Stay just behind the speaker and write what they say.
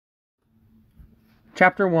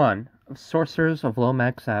Chapter 1 of Sorcerers of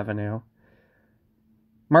Lomax Avenue.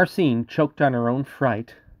 Marcine choked on her own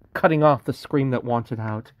fright, cutting off the scream that wanted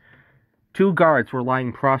out. 2 guards were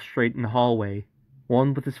lying prostrate in the hallway,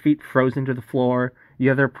 one with his feet frozen to the floor, the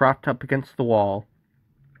other propped up against the wall.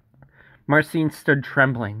 Marcine stood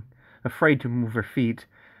trembling, afraid to move her feet.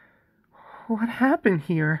 What happened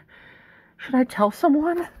here? Should I tell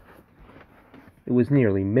someone? It was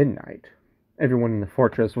nearly midnight. Everyone in the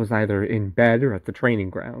fortress was either in bed or at the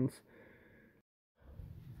training grounds.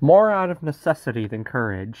 More out of necessity than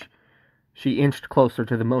courage, she inched closer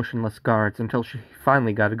to the motionless guards until she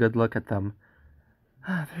finally got a good look at them.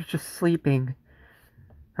 They're just sleeping.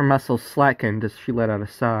 Her muscles slackened as she let out a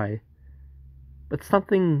sigh. But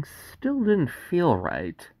something still didn't feel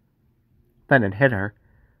right. Then it hit her.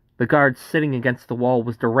 The guard sitting against the wall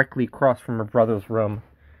was directly across from her brother's room.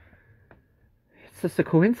 It's just a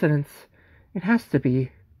coincidence. It has to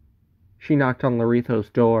be. She knocked on Loretho's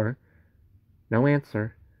door. No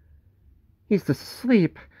answer. He's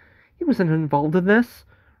asleep. He wasn't involved in this,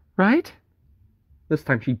 right? This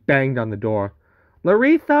time she banged on the door.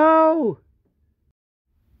 Loretho!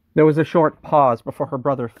 There was a short pause before her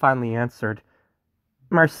brother finally answered.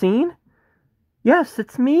 Marcine? Yes,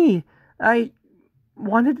 it's me. I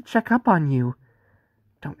wanted to check up on you.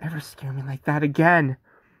 Don't ever scare me like that again.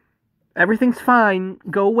 Everything's fine.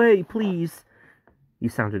 Go away, please. He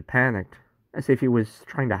sounded panicked, as if he was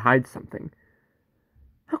trying to hide something.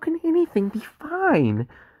 How can anything be fine?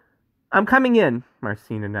 I'm coming in,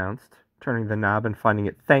 Marcine announced, turning the knob and finding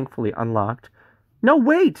it thankfully unlocked. No,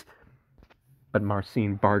 wait! But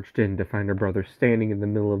Marcine barged in to find her brother standing in the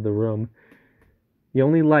middle of the room. The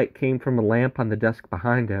only light came from a lamp on the desk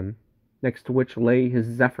behind him, next to which lay his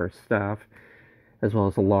Zephyr staff, as well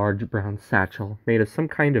as a large brown satchel made of some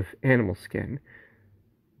kind of animal skin.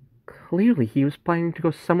 Clearly he was planning to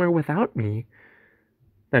go somewhere without me.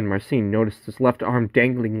 Then Marcine noticed his left arm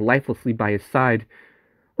dangling lifelessly by his side.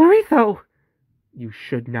 Loretho! You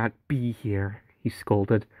should not be here, he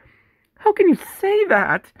scolded. How can you say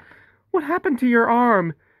that? What happened to your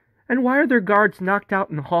arm? And why are there guards knocked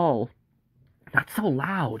out in the hall? Not so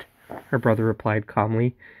loud, her brother replied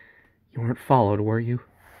calmly. You weren't followed, were you?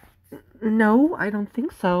 No, I don't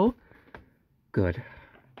think so. Good.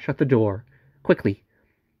 Shut the door. Quickly.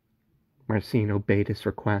 Marcine obeyed his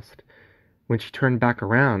request. When she turned back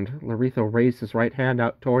around, Loretho raised his right hand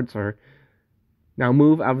out towards her. Now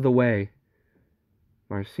move out of the way.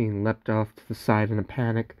 Marcine leapt off to the side in a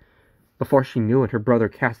panic. Before she knew it, her brother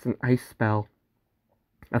cast an ice spell.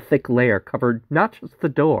 A thick layer covered not just the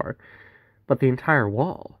door, but the entire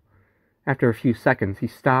wall. After a few seconds, he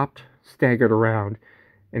stopped, staggered around,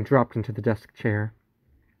 and dropped into the desk chair.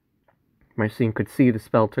 Marcine could see the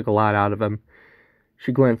spell took a lot out of him.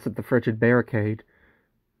 She glanced at the frigid barricade.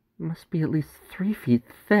 It must be at least 3 feet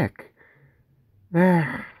thick.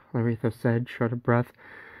 There, Loretho said, short of breath.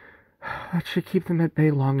 That should keep them at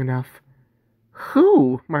bay long enough.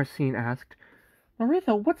 Who? Marcine asked.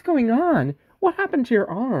 Loretho, what's going on? What happened to your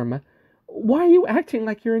arm? Why are you acting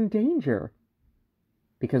like you're in danger?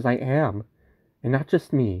 Because I am. And not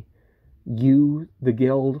just me. You, the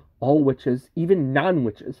guild, all witches, even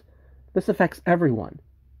non-witches. This affects everyone.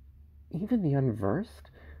 Even the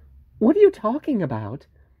unversed? What are you talking about?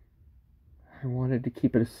 I wanted to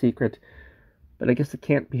keep it a secret, but I guess it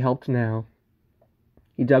can't be helped now.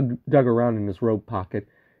 He dug around in his robe pocket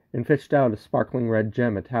and fished out a sparkling red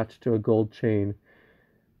gem attached to a gold chain.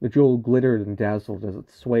 The jewel glittered and dazzled as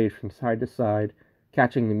it swayed from side to side,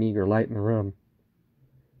 catching the meager light in the room.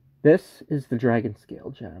 This is the dragon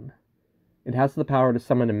scale gem. It has the power to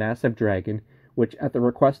summon a massive dragon, which, at the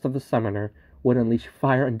request of the summoner, would unleash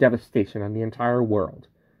fire and devastation on the entire world.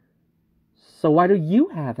 So why do you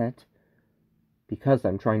have it? Because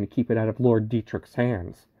I'm trying to keep it out of Lord Dietrich's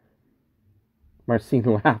hands.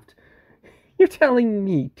 Marcine laughed. You're telling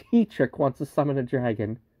me Dietrich wants to summon a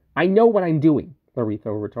dragon? I know what I'm doing,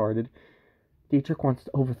 Loretho retorted. Dietrich wants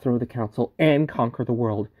to overthrow the council and conquer the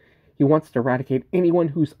world. He wants to eradicate anyone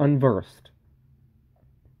who's unversed.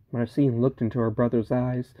 Marcine looked into her brother's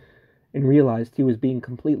eyes and realized he was being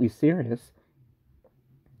completely serious.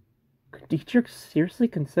 Could Dietrich seriously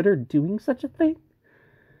consider doing such a thing?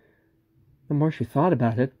 The more she thought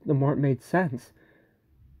about it, the more it made sense.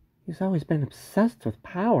 He's always been obsessed with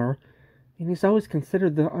power, and he's always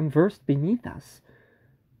considered the unversed beneath us.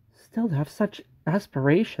 Still to have such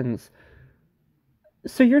aspirations.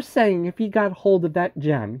 So you're saying if he got hold of that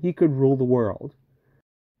gem, he could rule the world?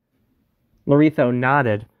 Loretho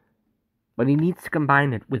nodded, but he needs to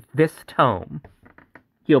combine it with this tome.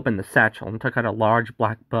 He opened the satchel and took out a large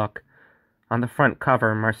black book. On the front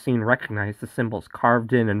cover, Marcine recognized the symbols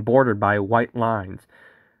carved in and bordered by white lines,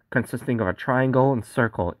 consisting of a triangle and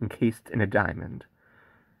circle encased in a diamond.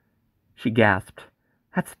 She gasped.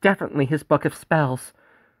 That's definitely his book of spells.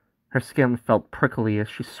 Her skin felt prickly as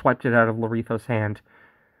she swiped it out of Loretho's hand.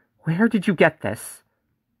 Where did you get this?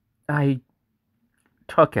 I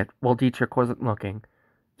took it while Dietrich wasn't looking.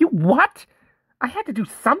 You what? I had to do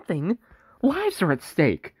something. Lives are at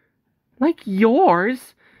stake. Like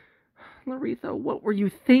yours. Loretho, what were you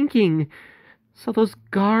thinking? So those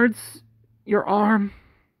guards, your arm...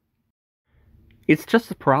 It's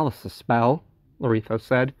just a paralysis spell, Loretho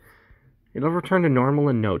said. It'll return to normal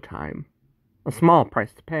in no time. A small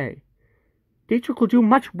price to pay. Dietrich will do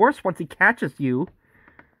much worse once he catches you.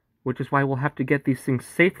 Which is why we'll have to get these things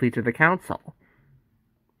safely to the council.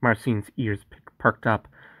 Marcine's ears perked up.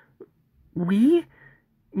 We?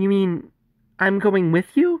 You mean I'm going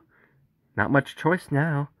with you? Not much choice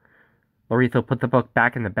now. Loretho put the book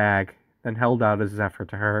back in the bag, then held out a zephyr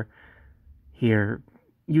to her. Here,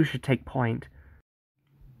 you should take point.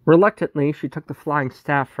 Reluctantly, she took the flying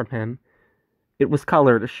staff from him. It was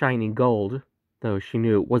colored a shiny gold, though she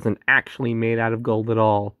knew it wasn't actually made out of gold at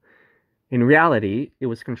all. In reality, it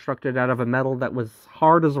was constructed out of a metal that was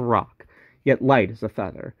hard as a rock, yet light as a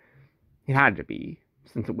feather. It had to be,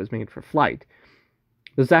 since it was made for flight.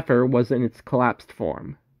 The zephyr was in its collapsed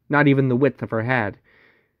form, not even the width of her head.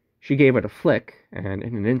 She gave it a flick, and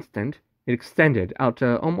in an instant, it extended out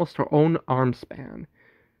to almost her own arm span.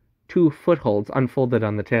 2 footholds unfolded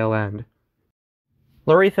on the tail end.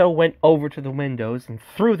 Loretho went over to the windows and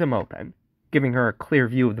threw them open, giving her a clear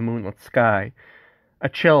view of the moonlit sky. A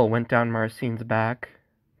chill went down Marcine's back,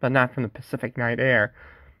 but not from the Pacific night air.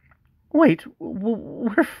 Wait,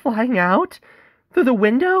 we're flying out? Through the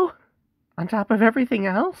window? On top of everything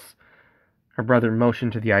else? Her brother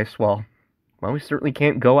motioned to the ice wall. Well, we certainly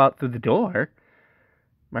can't go out through the door.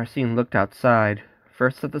 Marcine looked outside,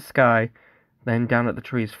 first at the sky, then down at the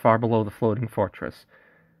trees far below the floating fortress.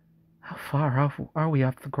 How far are we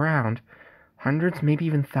off the ground? Hundreds, maybe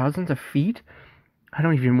even thousands of feet? I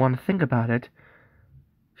don't even want to think about it.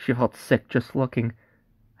 She felt sick just looking.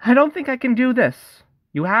 I don't think I can do this.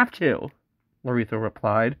 You have to, Loretho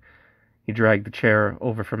replied. He dragged the chair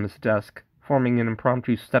over from his desk, forming an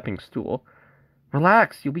impromptu stepping stool.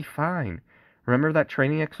 Relax, you'll be fine. Remember that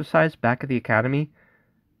training exercise back at the academy?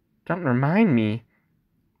 Don't remind me.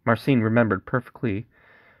 Marcine remembered perfectly.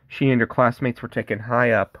 She and her classmates were taken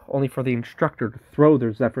high up, only for the instructor to throw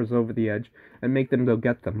their zephyrs over the edge and make them go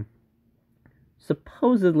get them.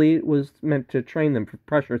 Supposedly it was meant to train them for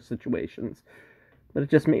pressure situations, but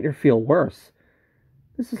it just made her feel worse.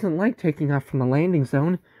 This isn't like taking off from the landing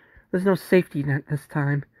zone. There's no safety net this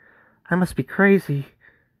time. I must be crazy.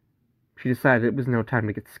 She decided it was no time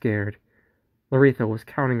to get scared. Loretho was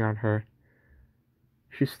counting on her.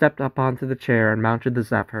 She stepped up onto the chair and mounted the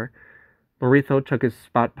zephyr. Loretho took his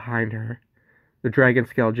spot behind her. The dragon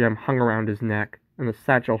scale gem hung around his neck, and the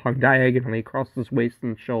satchel hung diagonally across his waist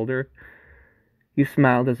and shoulder. He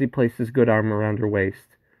smiled as he placed his good arm around her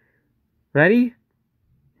waist. Ready?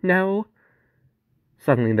 No.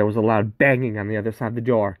 Suddenly there was a loud banging on the other side of the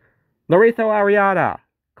door. Loretho Ariada,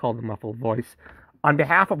 called the muffled voice. On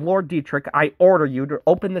behalf of Lord Dietrich, I order you to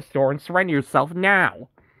open this door and surrender yourself now.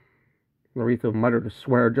 Loretho muttered a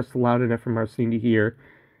swear just loud enough for Marcine to hear.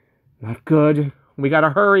 Not good. We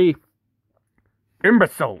gotta hurry.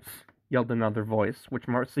 Imbeciles, yelled another voice, which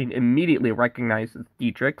Marcine immediately recognized as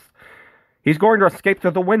Dietrich's. He's going to escape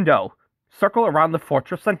through the window. Circle around the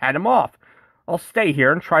fortress and head him off. I'll stay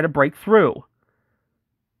here and try to break through.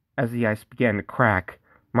 As the ice began to crack,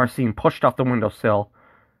 Marcine pushed off the windowsill.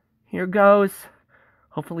 Here goes.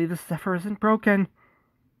 Hopefully the zephyr isn't broken.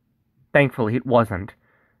 Thankfully it wasn't.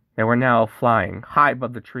 They were now flying, high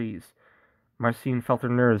above the trees. Marcine felt her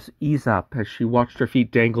nerves ease up as she watched her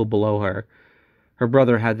feet dangle below her. Her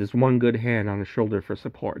brother had his one good hand on his shoulder for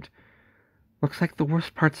support. Looks like the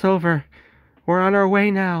worst part's over. We're on our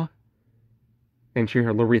way now. Then she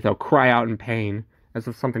heard Loretho cry out in pain, as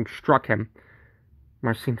if something struck him.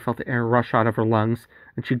 Marcine felt the air rush out of her lungs,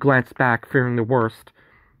 and she glanced back, fearing the worst.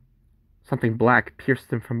 Something black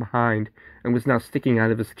pierced him from behind, and was now sticking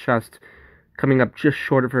out of his chest, coming up just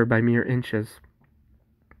short of her by mere inches.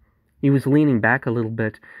 He was leaning back a little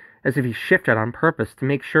bit, as if he shifted on purpose to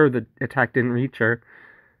make sure the attack didn't reach her.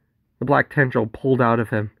 The black tendril pulled out of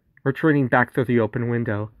him, retreating back through the open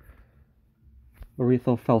window.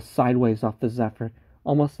 Loretho fell sideways off the zephyr,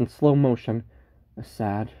 almost in slow motion, a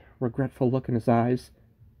sad, regretful look in his eyes.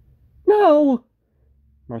 No!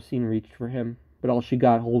 Marcine reached for him, but all she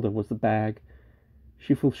got hold of was the bag.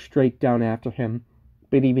 She flew straight down after him,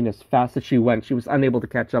 but even as fast as she went, she was unable to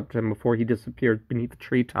catch up to him before he disappeared beneath the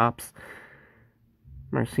treetops.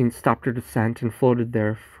 Marcine stopped her descent and floated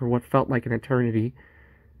there for what felt like an eternity.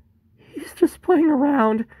 He's just playing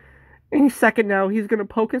around. Any second now, he's going to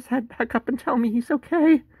poke his head back up and tell me he's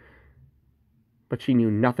okay. But she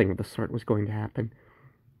knew nothing of the sort was going to happen.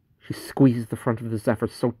 She squeezed the front of the Zephyr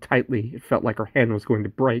so tightly it felt like her hand was going to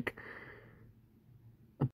break.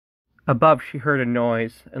 Above, she heard a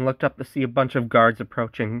noise and looked up to see a bunch of guards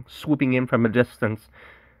approaching, swooping in from a distance.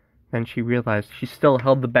 Then she realized she still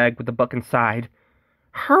held the bag with the book inside.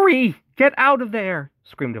 "Hurry! Get out of there!"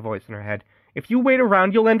 screamed a voice in her head. "If you wait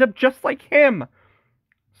around, you'll end up just like him!"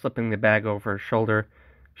 Slipping the bag over her shoulder,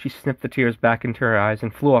 she snipped the tears back into her eyes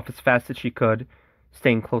and flew off as fast as she could,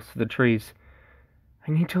 staying close to the trees.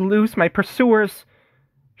 "I need to lose my pursuers!"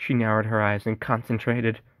 She narrowed her eyes and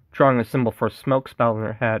concentrated, drawing a symbol for a smoke spell in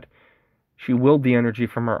her head. She willed the energy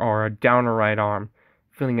from her aura down her right arm,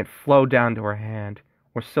 feeling it flow down to her hand,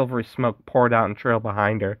 where silvery smoke poured out and trailed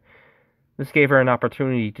behind her. This gave her an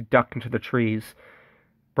opportunity to duck into the trees.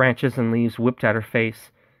 Branches and leaves whipped at her face.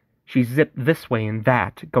 She zipped this way and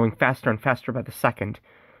that, going faster and faster by the second.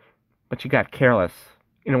 But she got careless,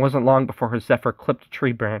 and it wasn't long before her Zephyr clipped a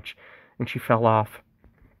tree branch, and she fell off.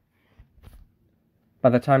 By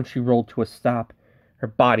the time she rolled to a stop, her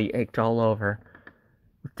body ached all over.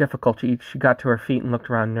 With difficulty, she got to her feet and looked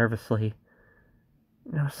around nervously.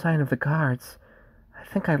 No sign of the guards. I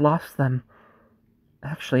think I lost them.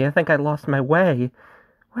 Actually, I think I lost my way.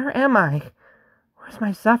 Where am I? Where's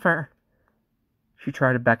my Zephyr? She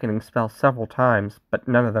tried a beckoning spell several times, but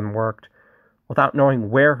none of them worked. Without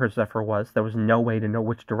knowing where her Zephyr was, there was no way to know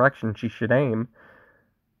which direction she should aim.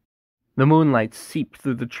 The moonlight seeped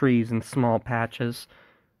through the trees in small patches.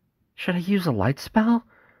 Should I use a light spell?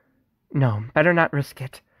 No, better not risk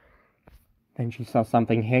it. Then she saw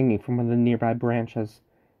something hanging from one of the nearby branches.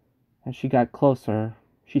 As she got closer,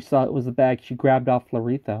 she saw it was the bag she grabbed off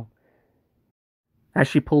Loretho. As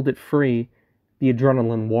she pulled it free, the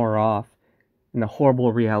adrenaline wore off, and the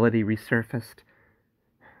horrible reality resurfaced.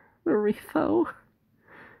 Loretho.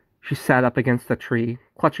 She sat up against the tree,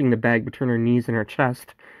 clutching the bag between her knees and her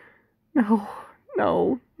chest. No,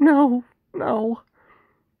 no, no, no.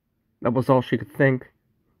 That was all she could think.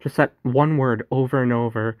 Just that one word over and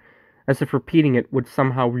over, as if repeating it would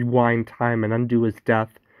somehow rewind time and undo his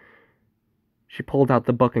death. She pulled out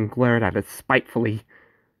the book and glared at it spitefully.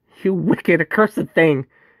 You wicked, accursed thing!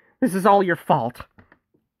 This is all your fault!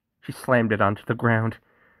 She slammed it onto the ground.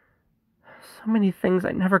 So many things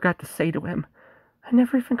I never got to say to him. I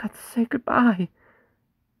never even got to say goodbye.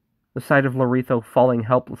 The sight of Loretho falling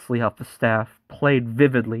helplessly off the staff played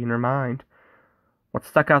vividly in her mind. What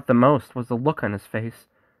stuck out the most was the look on his face,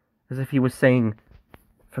 as if he was saying,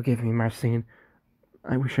 Forgive me, Marcine.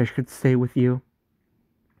 I wish I could stay with you.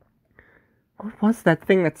 What was that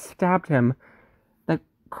thing that stabbed him? That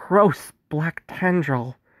gross black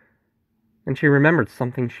tendril. And she remembered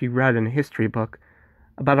something she read in a history book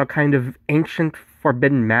about a kind of ancient,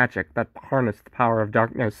 forbidden magic that harnessed the power of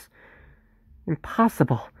darkness.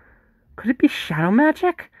 Impossible. Could it be shadow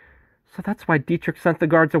magic? So that's why Dietrich sent the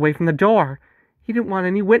guards away from the door. He didn't want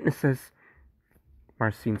any witnesses.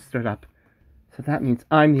 Marcine stood up. So that means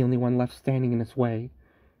I'm the only one left standing in his way.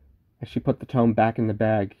 As she put the tome back in the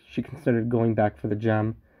bag, she considered going back for the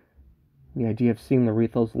gem. The idea of seeing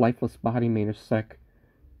Loretho's lifeless body made her sick.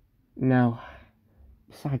 No.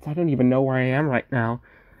 Besides, I don't even know where I am right now,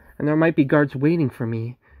 and there might be guards waiting for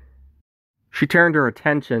me. She turned her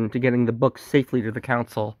attention to getting the book safely to the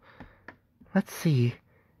council. Let's see.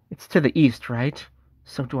 It's to the east, right?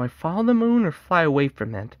 So do I follow the moon or fly away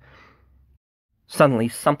from it? Suddenly,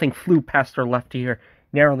 something flew past her left ear,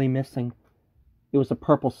 narrowly missing. It was a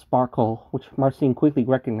purple sparkle, which Marcine quickly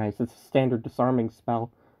recognized as a standard disarming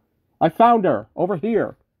spell. I found her! Over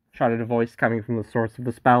here! Shouted a voice coming from the source of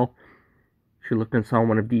the spell. She looked and saw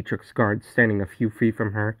one of Dietrich's guards standing a few feet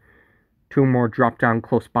from her. Two more dropped down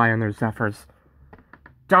close by on their Zephyrs.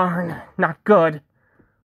 Darn! Not good!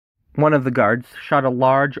 One of the guards shot a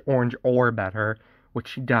large orange orb at her, which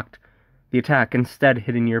she ducked. The attack instead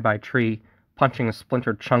hit a nearby tree, punching a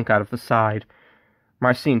splintered chunk out of the side.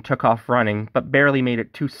 Marcine took off running, but barely made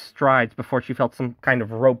it 2 strides before she felt some kind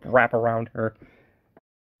of rope wrap around her.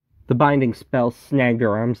 The binding spell snagged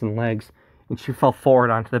her arms and legs, and she fell forward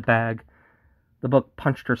onto the bag. The book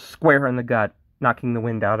punched her square in the gut, knocking the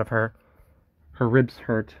wind out of her. Her ribs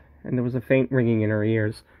hurt, and there was a faint ringing in her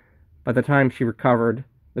ears. By the time she recovered,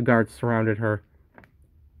 the guards surrounded her.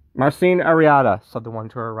 Marcine Ariada, said the one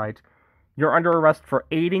to her right, you're under arrest for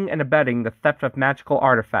aiding and abetting the theft of magical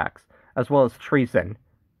artifacts, as well as treason.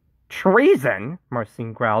 Treason?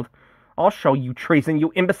 Marcine growled. I'll show you treason,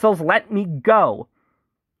 you imbeciles! Let me go!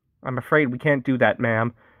 I'm afraid we can't do that,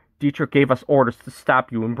 ma'am. Dietrich gave us orders to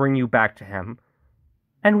stop you and bring you back to him.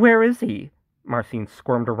 And where is he? Marcine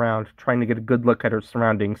squirmed around, trying to get a good look at her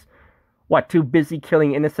surroundings. What, too busy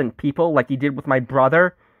killing innocent people like he did with my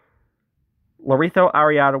brother? Loretho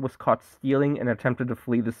Ariata was caught stealing and attempted to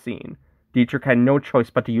flee the scene. Dietrich had no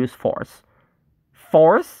choice but to use force.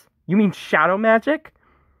 Force? You mean shadow magic?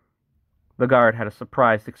 The guard had a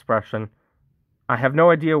surprised expression. I have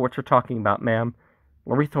no idea what you're talking about, ma'am.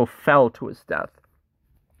 Loretho fell to his death.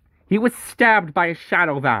 He was stabbed by a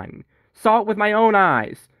shadow vine. Saw it with my own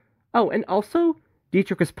eyes. Oh, and also,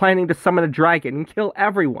 Dietrich is planning to summon a dragon and kill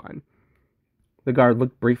everyone. The guard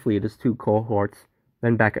looked briefly at his two cohorts,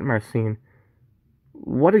 then back at Marcine.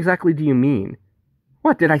 What exactly do you mean?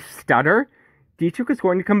 What, did I stutter? Dietrich is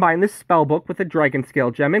going to combine this spellbook with a dragon scale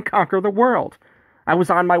gem and conquer the world. I was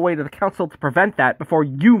on my way to the council to prevent that before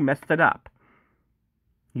you messed it up.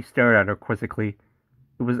 He stared at her quizzically.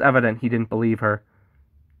 It was evident he didn't believe her.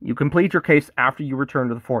 You can plead your case after you return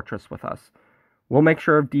to the fortress with us. We'll make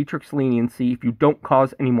sure of Dietrich's leniency if you don't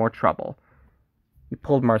cause any more trouble. He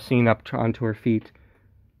pulled Marcine up onto her feet.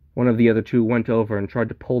 One of the other two went over and tried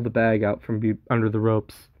to pull the bag out from under the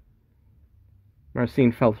ropes.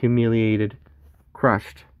 Marcine felt humiliated,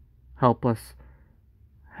 crushed, helpless.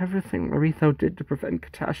 Everything Loretho did to prevent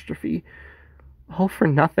catastrophe, all for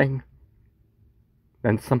nothing.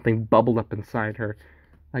 Then something bubbled up inside her,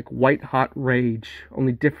 like white-hot rage,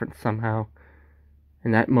 only different somehow.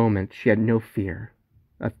 In that moment, she had no fear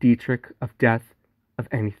of Dietrich, of death, of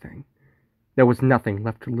anything. There was nothing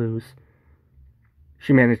left to lose.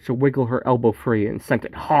 She managed to wiggle her elbow free and sent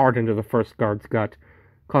it hard into the first guard's gut,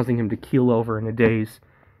 causing him to keel over in a daze.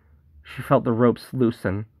 She felt the ropes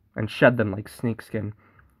loosen and shed them like snakeskin.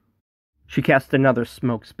 She cast another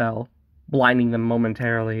smoke spell, blinding them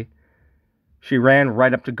momentarily. She ran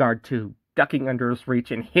right up to guard 2, ducking under his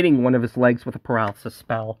reach and hitting one of his legs with a paralysis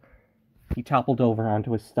spell. He toppled over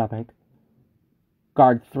onto his stomach.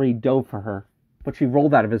 Guard 3 dove for her, but she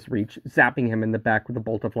rolled out of his reach, zapping him in the back with a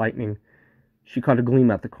bolt of lightning. She caught a gleam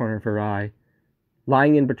out the corner of her eye.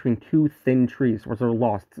 Lying in between 2 thin trees was her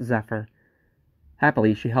lost Zephyr.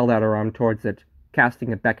 Happily, she held out her arm towards it,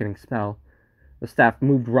 casting a beckoning spell. The staff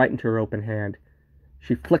moved right into her open hand.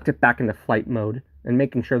 She flicked it back into flight mode, and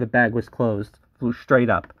making sure the bag was closed, flew straight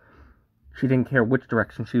up. She didn't care which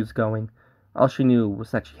direction she was going. All she knew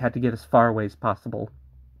was that she had to get as far away as possible.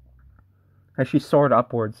 As she soared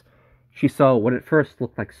upwards, she saw what at first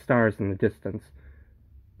looked like stars in the distance.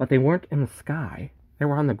 But they weren't in the sky. They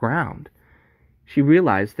were on the ground. She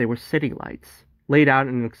realized they were city lights, laid out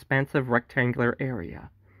in an expansive rectangular area.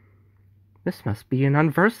 This must be an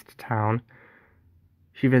unversed town.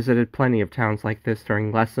 She visited plenty of towns like this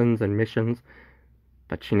during lessons and missions,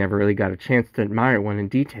 but she never really got a chance to admire one in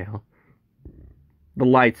detail. The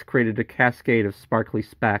lights created a cascade of sparkly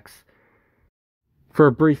specks. For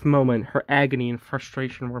a brief moment, her agony and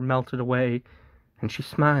frustration were melted away, and she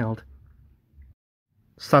smiled.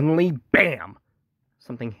 Suddenly, bam!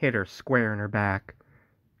 Something hit her square in her back.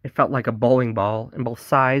 It felt like a bowling ball in both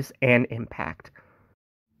size and impact.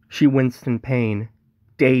 She winced in pain,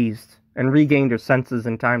 dazed, and regained her senses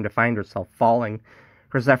in time to find herself falling,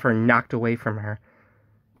 her Zephyr knocked away from her.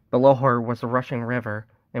 Below her was a rushing river,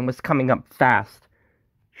 and was coming up fast.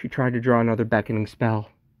 She tried to draw another beckoning spell,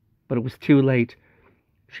 but it was too late.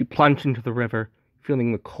 She plunged into the river,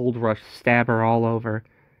 feeling the cold rush stab her all over.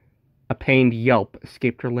 A pained yelp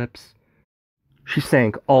escaped her lips. She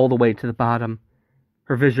sank all the way to the bottom.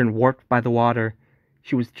 Her vision warped by the water.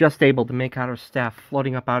 She was just able to make out her staff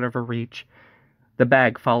floating up out of her reach. The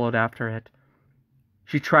bag followed after it.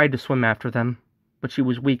 She tried to swim after them, but she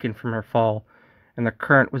was weakened from her fall, and the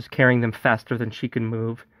current was carrying them faster than she could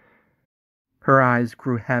move. Her eyes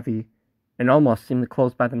grew heavy, and almost seemed to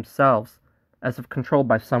close by themselves, as if controlled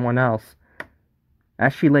by someone else.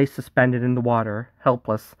 As she lay suspended in the water,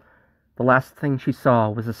 helpless, the last thing she saw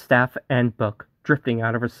was a staff and book drifting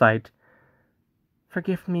out of her sight.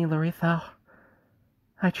 Forgive me, Loretho.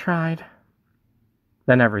 I tried.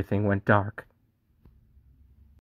 Then everything went dark.